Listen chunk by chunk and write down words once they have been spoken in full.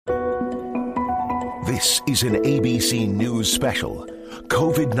This is an ABC News special.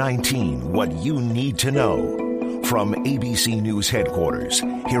 COVID-19, what you need to know. From ABC News headquarters,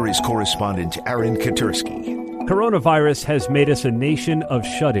 here is correspondent Aaron Katursky. Coronavirus has made us a nation of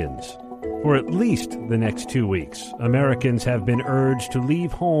shut-ins. For at least the next 2 weeks, Americans have been urged to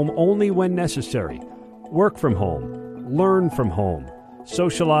leave home only when necessary, work from home, learn from home,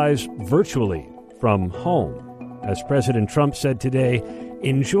 socialize virtually from home. As President Trump said today,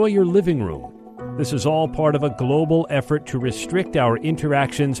 enjoy your living room. This is all part of a global effort to restrict our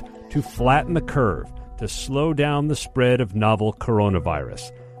interactions, to flatten the curve, to slow down the spread of novel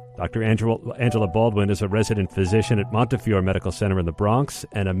coronavirus. Dr. Angela Baldwin is a resident physician at Montefiore Medical Center in the Bronx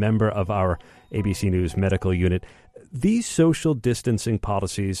and a member of our ABC News medical unit. These social distancing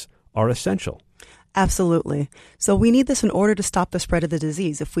policies are essential. Absolutely. So we need this in order to stop the spread of the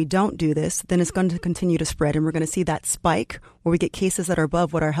disease. If we don't do this, then it's going to continue to spread, and we're going to see that spike where we get cases that are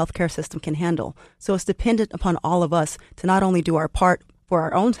above what our healthcare system can handle. So it's dependent upon all of us to not only do our part for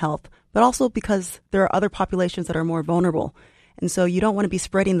our own health, but also because there are other populations that are more vulnerable. And so you don't want to be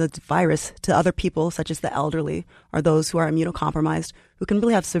spreading the virus to other people, such as the elderly or those who are immunocompromised, who can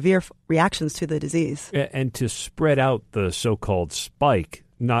really have severe reactions to the disease. And to spread out the so-called spike,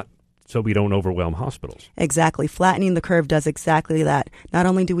 not so we don't overwhelm hospitals. Exactly. Flattening the curve does exactly that. Not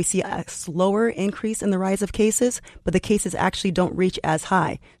only do we see a slower increase in the rise of cases, but the cases actually don't reach as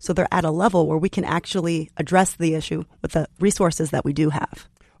high. So they're at a level where we can actually address the issue with the resources that we do have.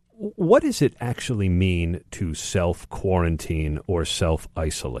 What does it actually mean to self-quarantine or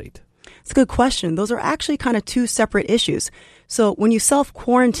self-isolate? It's a good question. Those are actually kind of two separate issues. So when you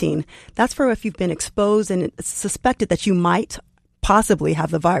self-quarantine, that's for if you've been exposed and it's suspected that you might possibly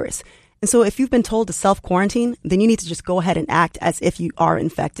have the virus. And so if you've been told to self-quarantine, then you need to just go ahead and act as if you are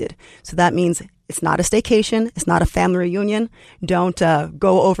infected. So that means it's not a staycation. It's not a family reunion. Don't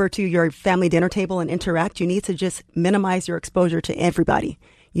go over to your family dinner table and interact. You need to just minimize your exposure to everybody.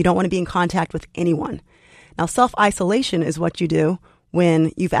 You don't want to be in contact with anyone. Now, self-isolation is what you do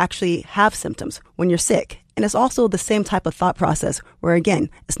when you've actually have symptoms, when you're sick. And it's also the same type of thought process where, again,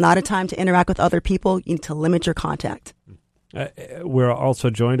 it's not a time to interact with other people. You need to limit your contact. We're also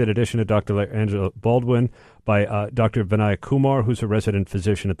joined, in addition to Dr. Angela Baldwin, by Dr. Vinay Kumar, who's a resident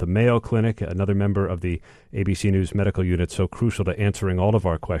physician at the Mayo Clinic, another member of the ABC News medical unit, so crucial to answering all of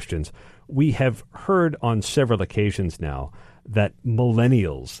our questions. We have heard on several occasions now that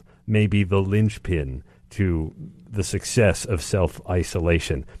millennials may be the linchpin to the success of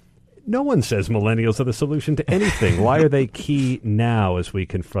self-isolation. No one says millennials are the solution to anything. Why are they key now as we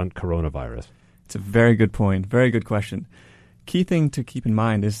confront coronavirus? It's a very good point. Very good question. Key thing to keep in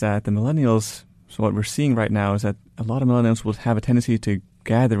mind is that the millennials, so what we're seeing right now is that a lot of millennials will have a tendency to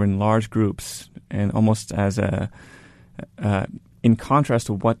gather in large groups and almost as in contrast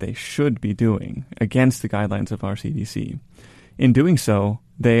to what they should be doing against the guidelines of our CDC. In doing so,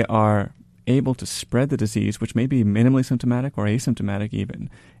 they are able to spread the disease, which may be minimally symptomatic or asymptomatic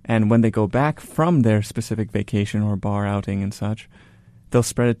even. And when they go back from their specific vacation or bar outing and such, they'll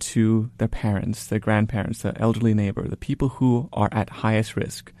spread it to their parents, their grandparents, the elderly neighbor, the people who are at highest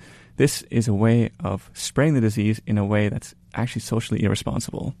risk. This is a way of spreading the disease in a way that's actually socially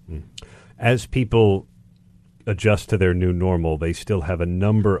irresponsible. As people adjust to their new normal, they still have a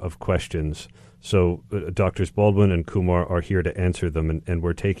number of questions. So Drs. Baldwin and Kumar are here to answer them, and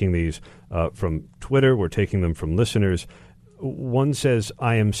we're taking these from Twitter. We're taking them from listeners. One says,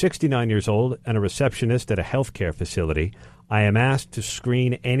 I am 69 years old and a receptionist at a healthcare facility. I am asked to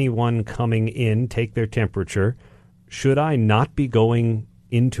screen anyone coming in, take their temperature. Should I not be going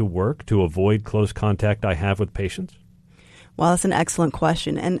into work to avoid close contact I have with patients? Well, that's an excellent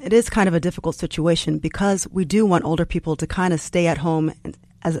question. And it is kind of a difficult situation because we do want older people to kind of stay at home,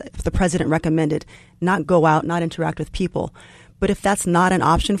 as the president recommended, not go out, not interact with people. But if that's not an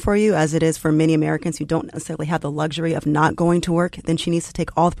option for you, as it is for many Americans who don't necessarily have the luxury of not going to work, then she needs to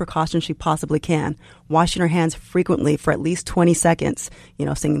take all the precautions she possibly can. Washing her hands frequently for at least 20 seconds,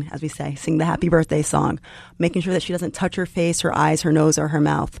 sing, as we say, sing the happy birthday song, making sure that she doesn't touch her face, her eyes, her nose, or her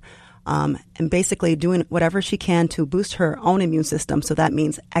mouth. And basically doing whatever she can to boost her own immune system. So that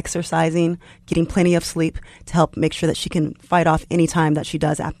means exercising, getting plenty of sleep to help make sure that she can fight off any time that she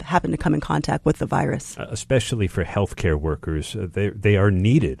does happen to come in contact with the virus. Especially for healthcare workers, they are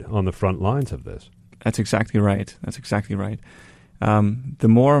needed on the front lines of this. That's exactly right. The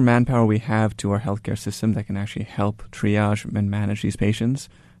more manpower we have to our healthcare system that can actually help triage and manage these patients,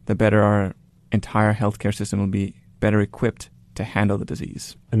 the better our entire healthcare system will be better equipped to handle the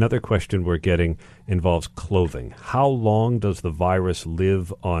disease. Another question we're getting involves clothing. How long does the virus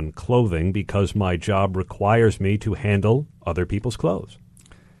live on clothing because my job requires me to handle other people's clothes?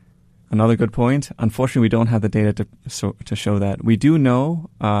 another good point. Unfortunately, we don't have the data to show that. We do know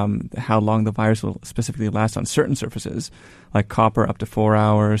how long the virus will specifically last on certain surfaces, like copper up to 4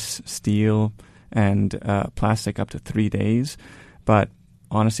 hours, steel, and plastic up to 3 days. But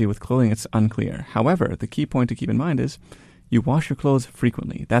honestly, with clothing, it's unclear. However, the key point to keep in mind is you wash your clothes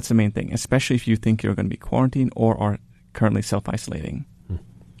frequently. That's the main thing, especially if you think you're going to be quarantined or are currently self-isolating.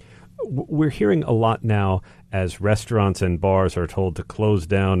 We're hearing a lot now as restaurants and bars are told to close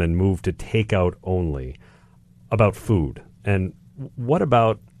down and move to takeout only about food. And what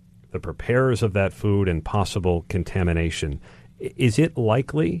about the preparers of that food and possible contamination? Is it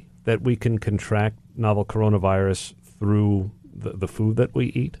likely that we can contract novel coronavirus through the food that we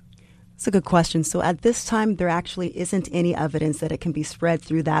eat? That's a good question. So at this time, there actually isn't any evidence that it can be spread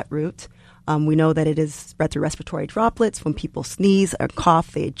through that route. We know that it is spread through respiratory droplets. When people sneeze or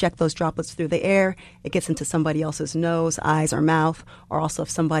cough, they eject those droplets through the air. It gets into somebody else's nose, eyes, or mouth. Or also if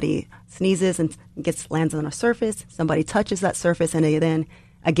somebody sneezes and lands on a surface, somebody touches that surface and they then,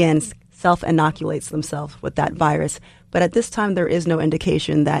 again, self-inoculates themselves with that virus. But at this time, there is no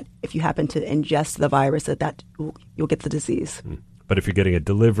indication that if you happen to ingest the virus, that you'll get the disease. But if you're getting a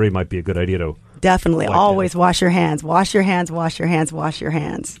delivery, it might be a good idea to... Definitely. Always wash your hands. Wash your hands, wash your hands, wash your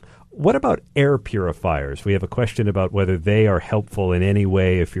hands. What about air purifiers? We have a question about whether they are helpful in any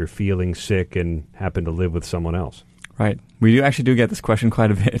way if you're feeling sick and happen to live with someone else. Right. We do get this question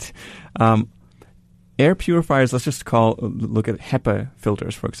quite a bit. Air purifiers, let's just look at HEPA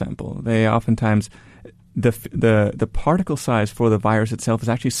filters, for example. They oftentimes, the particle size for the virus itself is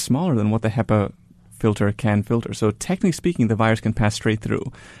actually smaller than what the HEPA filter can filter. So technically speaking, the virus can pass straight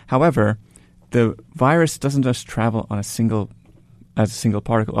through. However, the virus doesn't just travel on a single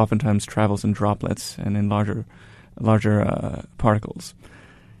particle, oftentimes travels in droplets and in larger particles.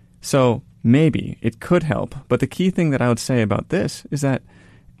 So maybe it could help, but the key thing that I would say about this is that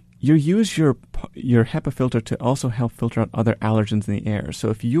you use your HEPA filter to also help filter out other allergens in the air.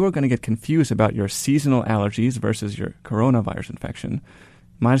 So if you are going to get confused about your seasonal allergies versus your coronavirus infection,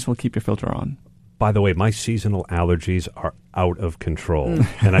 might as well keep your filter on. By the way, my seasonal allergies are out of control,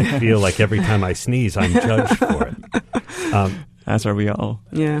 and I feel like every time I sneeze, I'm judged for it. As are we all.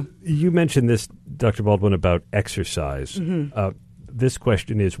 Yeah. You mentioned this, Dr. Baldwin, about exercise. This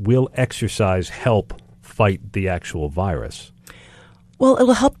question is, will exercise help fight the actual virus? Well, it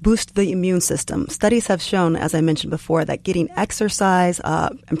will help boost the immune system. Studies have shown, as I mentioned before, that getting exercise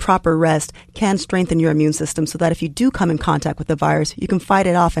and proper rest can strengthen your immune system so that if you do come in contact with the virus, you can fight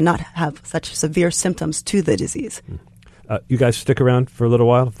it off and not have such severe symptoms to the disease. You guys stick around for a little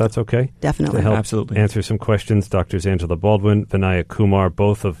while, if that's okay? Definitely. To help Absolutely. answer some questions, Drs. Angela Baldwin, Vinaya Kumar,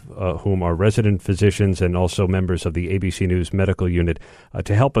 both of whom are resident physicians and also members of the ABC News Medical Unit,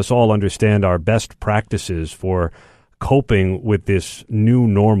 to help us all understand our best practices for coping with this new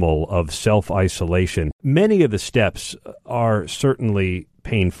normal of self-isolation. Many of the steps are certainly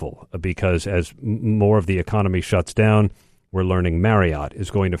painful because as more of the economy shuts down, we're learning Marriott is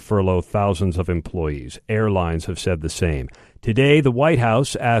going to furlough thousands of employees. Airlines have said the same. Today, the White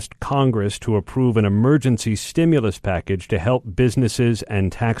House asked Congress to approve an emergency stimulus package to help businesses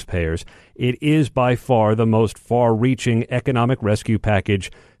and taxpayers. It is by far the most far-reaching economic rescue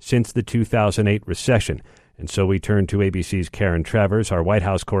package since the 2008 recession. And so we turn to ABC's Karen Travers, our White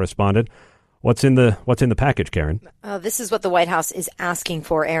House correspondent. What's in the package, Karen? This is what the White House is asking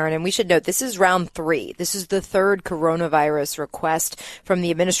for, Aaron. And we should note this is round 3. This is the third coronavirus request from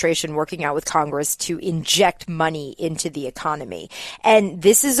the administration working out with Congress to inject money into the economy. And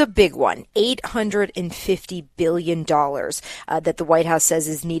this is a big one, $850 billion that the White House says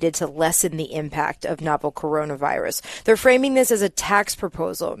is needed to lessen the impact of novel coronavirus. They're framing this as a tax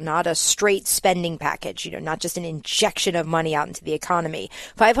proposal, not a straight spending package, not just an injection of money out into the economy.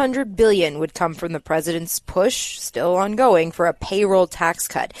 $500 billion would come from the president's push, still ongoing, for a payroll tax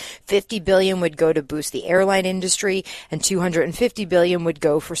cut. $50 billion would go to boost the airline industry, and $250 billion would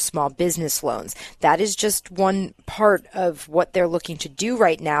go for small business loans. That is just one part of what they're looking to do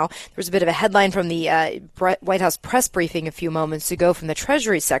right now. There was a bit of a headline from the White House press briefing a few moments ago from the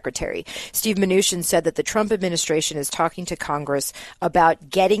Treasury Secretary. Steve Mnuchin said that the Trump administration is talking to Congress about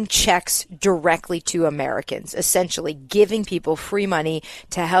getting checks directly to Americans, essentially giving people free money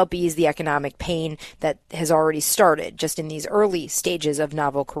to help ease the economic pain that has already started just in these early stages of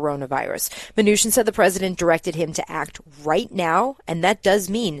novel coronavirus. Mnuchin said the president directed him to act right now, and that does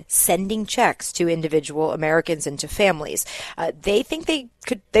mean sending checks to individual Americans and to families. They think they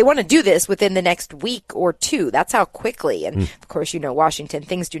they want to do this within the next week or two. That's how quickly. And of course, Washington,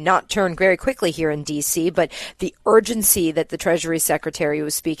 things do not turn very quickly here in D.C., but the urgency that the Treasury Secretary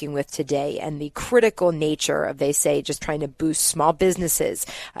was speaking with today and the critical nature of, they say, just trying to boost small businesses.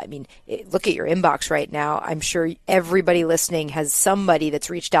 I mean, look at your inbox right now. I'm sure everybody listening has somebody that's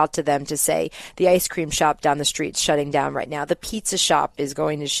reached out to them to say the ice cream shop down the street is shutting down right now. The pizza shop is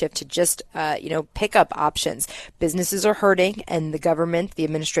going to shift to just, pickup options. Businesses are hurting, and the government, the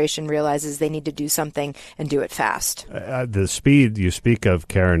administration realizes they need to do something and do it fast. The speed you speak of,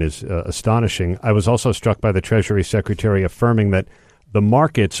 Karen, is astonishing. I was also struck by the Treasury Secretary affirming that the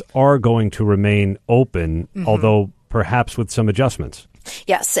markets are going to remain open, although perhaps with some adjustments.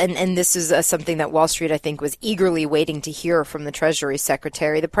 Yes, and this is something that Wall Street, I think, was eagerly waiting to hear from the Treasury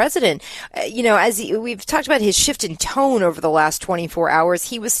Secretary. The president, as we've talked about his shift in tone over the last 24 hours,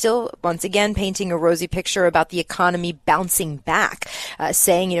 he was still, once again, painting a rosy picture about the economy bouncing back,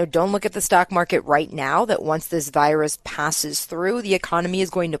 saying, don't look at the stock market right now, that once this virus passes through, the economy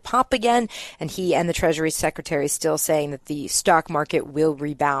is going to pop again. And he and the Treasury Secretary still saying that the stock market will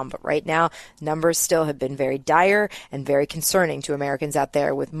rebound. But right now, numbers still have been very dire and very concerning to Americans out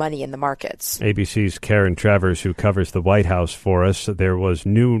there with money in the markets. ABC's Karen Travers, who covers the White House for us. There was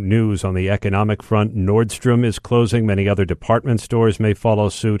new news on the economic front. Nordstrom is closing. Many other department stores may follow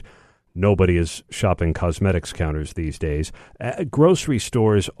suit. Nobody is shopping cosmetics counters these days. Grocery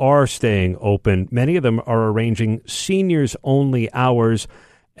stores are staying open. Many of them are arranging seniors-only hours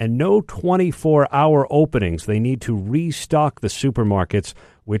and no 24-hour openings. They need to restock the supermarkets,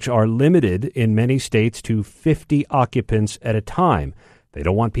 which are limited in many states to 50 occupants at a time. They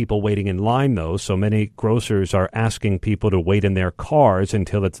don't want people waiting in line, though, so many grocers are asking people to wait in their cars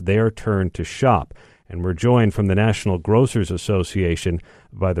until it's their turn to shop. And we're joined from the National Grocers Association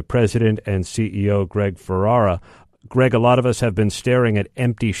by the president and CEO, Greg Ferrara. Greg, a lot of us have been staring at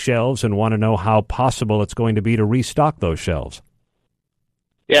empty shelves and want to know how possible it's going to be to restock those shelves.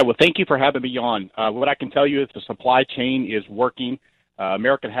 Yeah, well, thank you for having me on. What I can tell you is the supply chain is working.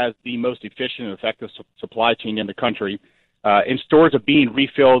 America has the most efficient and effective supply chain in the country. And stores are being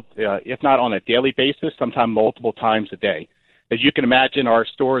refilled, if not on a daily basis, sometimes multiple times a day. As you can imagine, our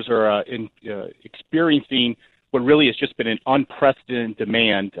stores are experiencing what really has just been an unprecedented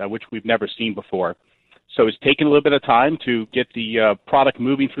demand, which we've never seen before. So it's taken a little bit of time to get the product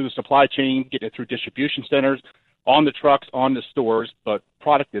moving through the supply chain, get it through distribution centers, on the trucks, on the stores, but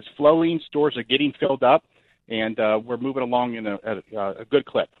product is flowing, stores are getting filled up, and we're moving along in a good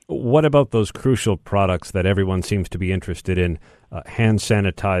clip. What about those crucial products that everyone seems to be interested in, hand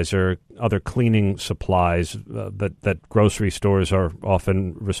sanitizer, other cleaning supplies that grocery stores are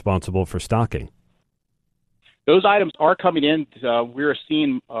often responsible for stocking? Those items are coming in. We're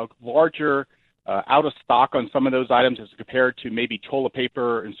seeing a larger out of stock on some of those items as compared to maybe toilet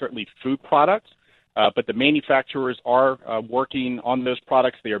paper and certainly food products. But the manufacturers are working on those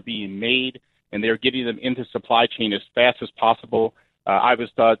products. They are being made, and they're getting them into supply chain as fast as possible. I was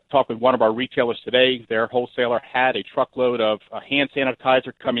talking with one of our retailers today. Their wholesaler had a truckload of hand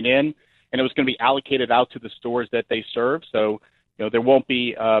sanitizer coming in, and it was going to be allocated out to the stores that they serve. So, there won't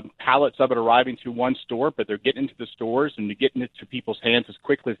be pallets of it arriving to one store, but they're getting into the stores and getting it to people's hands as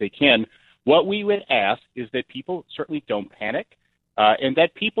quickly as they can. What we would ask is that people certainly don't panic. And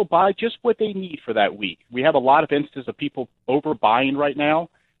that people buy just what they need for that week. We have a lot of instances of people overbuying right now,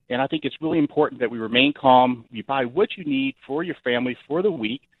 and I think it's really important that we remain calm. You buy what you need for your family for the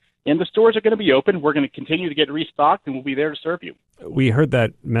week, and the stores are going to be open. We're going to continue to get restocked, and we'll be there to serve you. We heard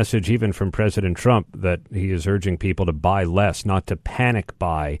that message even from President Trump, that he is urging people to buy less, not to panic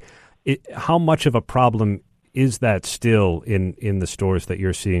buy. How much of a problem is that still in the stores that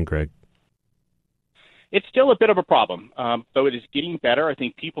you're seeing, Greg? It's still a bit of a problem, though it is getting better. I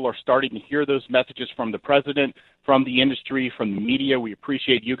think people are starting to hear those messages from the president, from the industry, from the media. We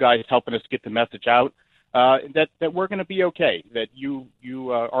appreciate you guys helping us get the message out that we're going to be okay, that you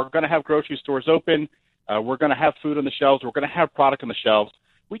are going to have grocery stores open. We're going to have food on the shelves. We're going to have product on the shelves.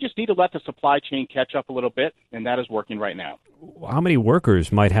 We just need to let the supply chain catch up a little bit, and that is working right now. How many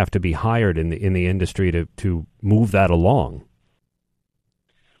workers might have to be hired in the industry to move that along?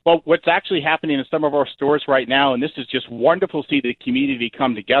 Well, what's actually happening in some of our stores right now, and this is just wonderful to see the community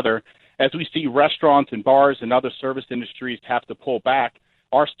come together, as we see restaurants and bars and other service industries have to pull back,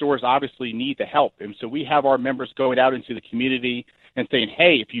 our stores obviously need the help. And so we have our members going out into the community and saying,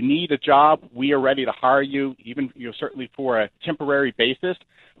 hey, if you need a job, we are ready to hire you, even certainly for a temporary basis.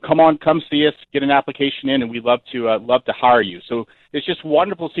 Come see us, get an application in, and we'd love to hire you. So it's just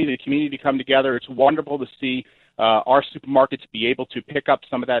wonderful to see the community come together. It's wonderful to see our supermarkets be able to pick up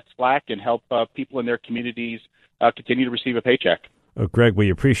some of that slack and help people in their communities continue to receive a paycheck. Greg, we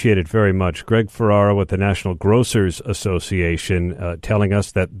appreciate it very much. Greg Ferrara with the National Grocers Association telling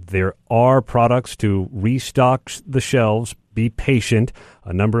us that there are products to restock the shelves. Be patient.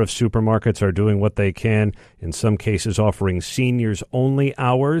 A number of supermarkets are doing what they can, in some cases offering seniors-only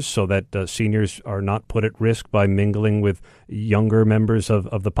hours so that seniors are not put at risk by mingling with younger members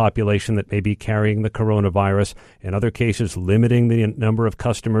of the population that may be carrying the coronavirus. In other cases, limiting the number of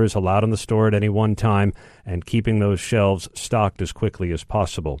customers allowed in the store at any one time and keeping those shelves stocked as quickly as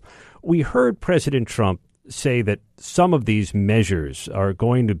possible. We heard President Trump say that some of these measures are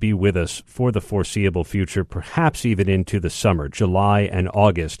going to be with us for the foreseeable future, perhaps even into the summer, July and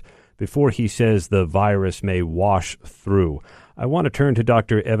August, before he says the virus may wash through. I want to turn to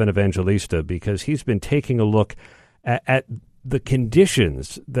Dr. Evan Evangelista because he's been taking a look at the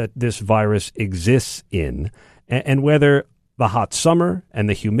conditions that this virus exists in and whether the hot summer and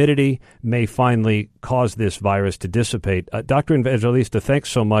the humidity may finally cause this virus to dissipate. Dr. Evangelista, thanks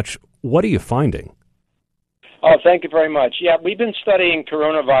so much. What are you finding? Oh, thank you very much. Yeah, we've been studying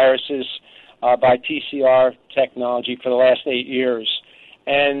coronaviruses by PCR technology for the last 8 years.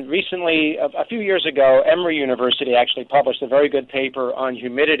 And recently, a few years ago, Emory University actually published a very good paper on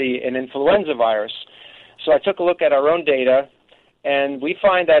humidity in influenza virus. So I took a look at our own data, and we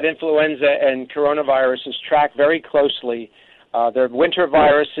find that influenza and coronaviruses track very closely. They're winter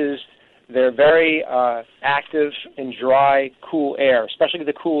viruses. They're very active in dry, cool air, especially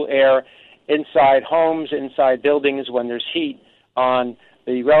the cool air inside homes, inside buildings when there's heat on.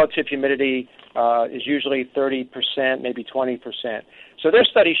 The relative humidity is usually 30%, maybe 20%. So their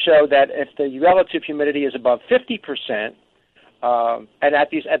studies show that if the relative humidity is above 50%, and at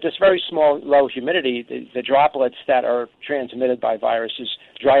this very small, low humidity, the droplets that are transmitted by viruses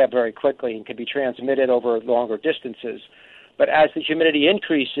dry up very quickly and can be transmitted over longer distances. But as the humidity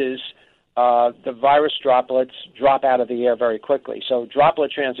increases, the virus droplets drop out of the air very quickly. So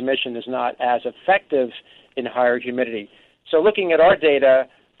droplet transmission is not as effective in higher humidity. So looking at our data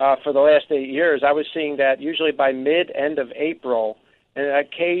for the last 8 years, I was seeing that usually by end of April, and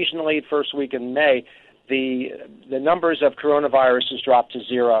occasionally first week in May, the numbers of coronaviruses dropped to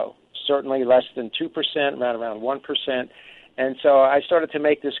zero, certainly less than 2%, around 1%. And so I started to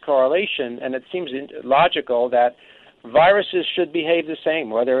make this correlation, and it seems logical that viruses should behave the same,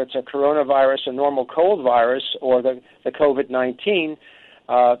 whether it's a coronavirus, a normal cold virus, or the COVID-19.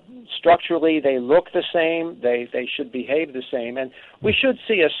 Structurally, they look the same. They should behave the same. And we should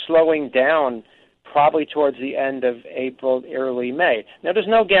see a slowing down probably towards the end of April, early May. Now, there's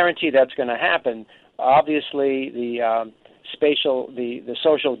no guarantee that's going to happen. Obviously, the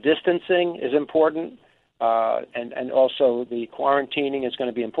social distancing is important. And also the quarantining is going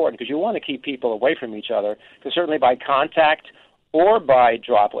to be important because you want to keep people away from each other, because certainly by contact or by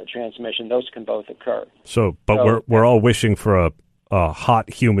droplet transmission, those can both occur. But we're all wishing for a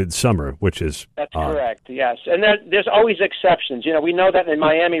hot, humid summer, which is that's correct. Yes, and there's always exceptions. You know, we know that in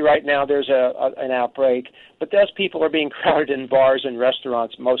Miami right now there's an outbreak, but those people are being crowded in bars and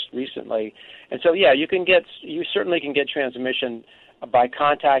restaurants most recently, and so you certainly can get transmission by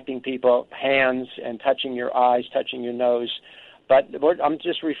contacting people, hands, and touching your eyes, touching your nose. But I'm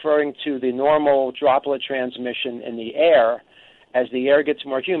just referring to the normal droplet transmission in the air as the air gets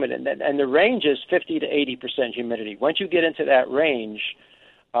more humid. And the range is 50 to 80% humidity. Once you get into that range,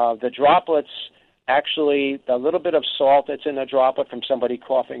 the droplets actually, the little bit of salt that's in a droplet from somebody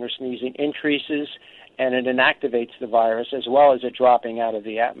coughing or sneezing increases, and it inactivates the virus, as well as it dropping out of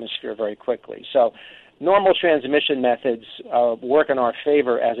the atmosphere very quickly. So normal transmission methods work in our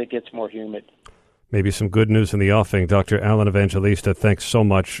favor as it gets more humid. Maybe some good news in the offing. Dr. Alan Evangelista, thanks so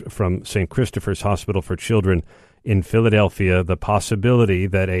much from St. Christopher's Hospital for Children in Philadelphia. The possibility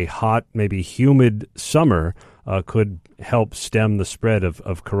that a hot, maybe humid summer could help stem the spread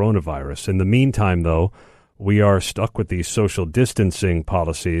of coronavirus. In the meantime, though, we are stuck with these social distancing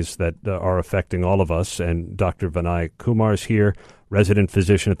policies that are affecting all of us. And Dr. Vinay Kumar is here, resident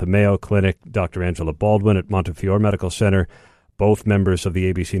physician at the Mayo Clinic, Dr. Angela Baldwin at Montefiore Medical Center, both members of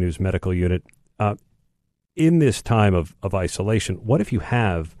the ABC News Medical Unit. In this time of isolation, what if you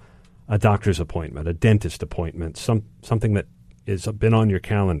have a doctor's appointment, a dentist appointment, something that has been on your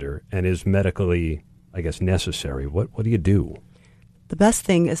calendar and is medically, I guess, necessary? What do you do? The best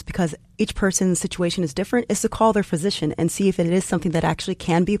thing is, because each person's situation is different, is to call their physician and see if it is something that actually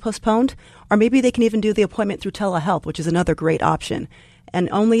can be postponed, or maybe they can even do the appointment through telehealth, which is another great option. And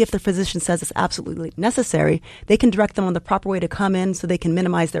only if the physician says it's absolutely necessary, they can direct them on the proper way to come in so they can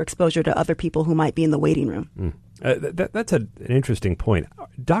minimize their exposure to other people who might be in the waiting room. That's an interesting point.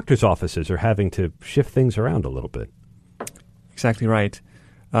 Doctors' offices are having to shift things around a little bit. Exactly right.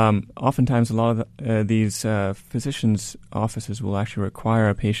 Oftentimes, a lot of these physicians' offices will actually require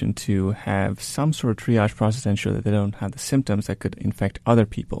a patient to have some sort of triage process to ensure that they don't have the symptoms that could infect other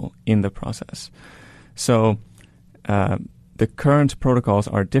people in the process. So the current protocols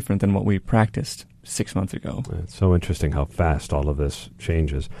are different than what we practiced 6 months ago. It's so interesting how fast all of this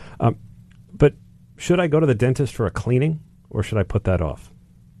changes. But should I go to the dentist for a cleaning, or should I put that off?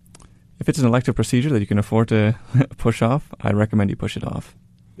 If it's an elective procedure that you can afford to push off, I recommend you push it off.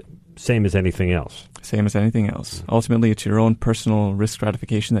 Same as anything else. Same as anything else. Ultimately, it's your own personal risk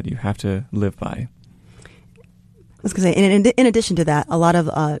stratification that you have to live by. I was going to say, in addition to that, a lot of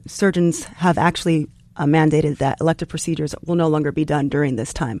surgeons have actually mandated that elective procedures will no longer be done during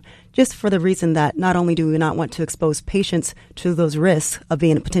this time, just for the reason that not only do we not want to expose patients to those risks of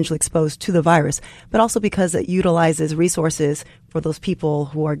being potentially exposed to the virus, but also because it utilizes resources for those people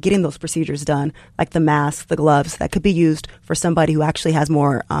who are getting those procedures done, like the masks, the gloves, that could be used for somebody who actually has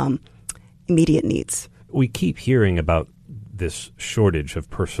more immediate needs. We keep hearing about this shortage of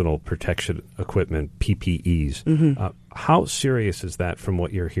personal protection equipment, PPEs. Mm-hmm. How serious is that from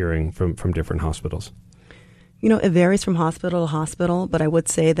what you're hearing from different hospitals? You know, it varies from hospital to hospital, but I would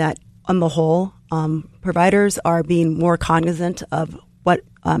say that on the whole, providers are being more cognizant of what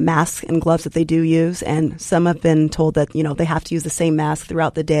masks and gloves that they do use, and some have been told that, you know, they have to use the same mask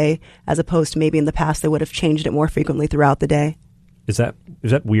throughout the day, as opposed to maybe in the past they would have changed it more frequently throughout the day. Is that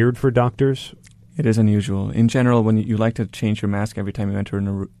weird for doctors? It is unusual. In general, when you like to change your mask every time you enter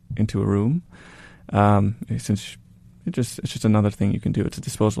into a room, since it's just another thing you can do. It's a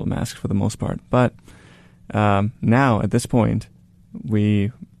disposable mask for the most part. But now, at this point,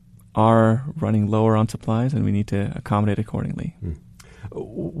 we are running lower on supplies, and we need to accommodate accordingly.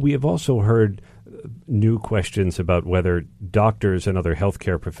 We have also heard new questions about whether doctors and other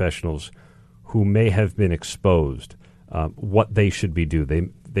healthcare professionals who may have been exposed, what they should be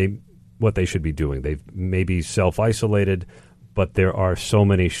doing. What they should be doing. They've maybe self-isolated, but there are so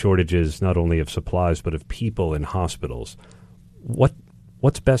many shortages, not only of supplies, but of people in hospitals.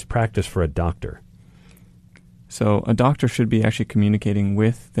 What's best practice for a doctor? So a doctor should be actually communicating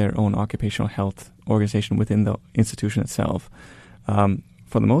with their own occupational health organization within the institution itself.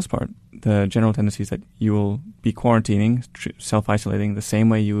 For the most part, the general tendency is that you will be quarantining, self-isolating the same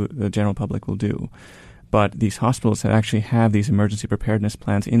way the general public will do. But these hospitals actually have these emergency preparedness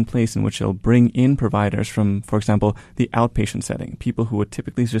plans in place in which they'll bring in providers from, for example, the outpatient setting, people who would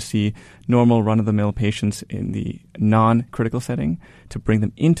typically just see normal run-of-the-mill patients in the non-critical setting, to bring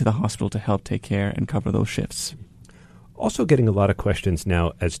them into the hospital to help take care and cover those shifts. Also getting a lot of questions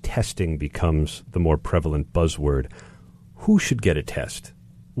now as testing becomes the more prevalent buzzword. Who should get a test?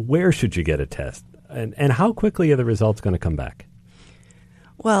 Where should you get a test? And how quickly are the results going to come back?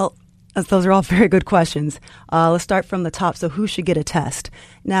 Well, those are all very good questions. Let's start from the top. So who should get a test?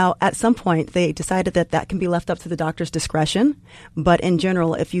 Now, at some point, they decided that can be left up to the doctor's discretion. But in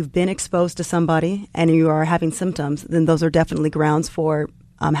general, if you've been exposed to somebody and you are having symptoms, then those are definitely grounds for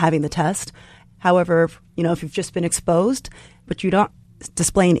having the test. However, if you've just been exposed, but you don't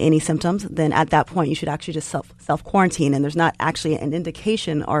displaying any symptoms, then at that point, you should actually just self-quarantine, and there's not actually an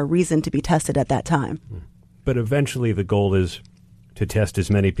indication or a reason to be tested at that time. But eventually the goal is to test as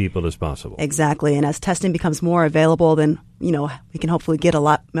many people as possible. Exactly. And as testing becomes more available, then, we can hopefully get a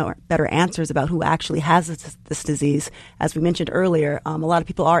lot more better answers about who actually has this disease. As we mentioned earlier, a lot of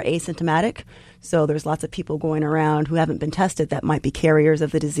people are asymptomatic. So there's lots of people going around who haven't been tested that might be carriers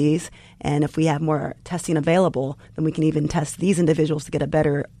of the disease. And if we have more testing available, then we can even test these individuals to get a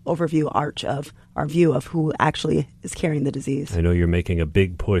better arch of our view of who actually is carrying the disease. I know you're making a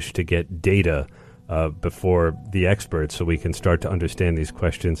big push to get data before the experts so we can start to understand these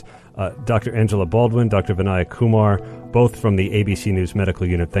questions. Dr. Angela Baldwin, Dr. Vinayak Kumar, both from the ABC News Medical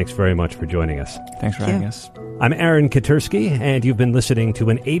Unit, thanks very much for joining us. Thanks for having us. I'm Aaron Katursky, and you've been listening to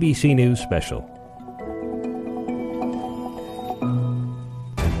an ABC News special.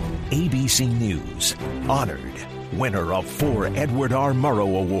 ABC News, honored. Winner of 4 Edward R.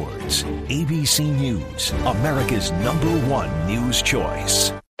 Murrow Awards. ABC News, America's #1 news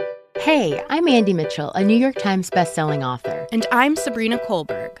choice. Hey, I'm Andy Mitchell, a New York Times bestselling author. And I'm Sabrina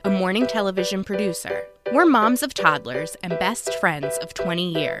Kohlberg, a morning television producer. We're moms of toddlers and best friends of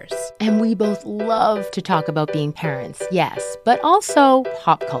 20 years. And we both love to talk about being parents, yes, but also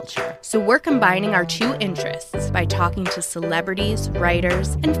pop culture. So we're combining our 2 interests by talking to celebrities,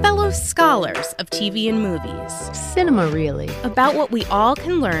 writers, and fellow scholars of TV and movies. Cinema, really. About what we all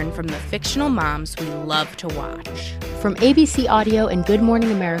can learn from the fictional moms we love to watch. From ABC Audio and Good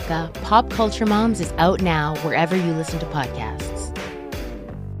Morning America, Pop Culture Moms is out now wherever you listen to podcasts.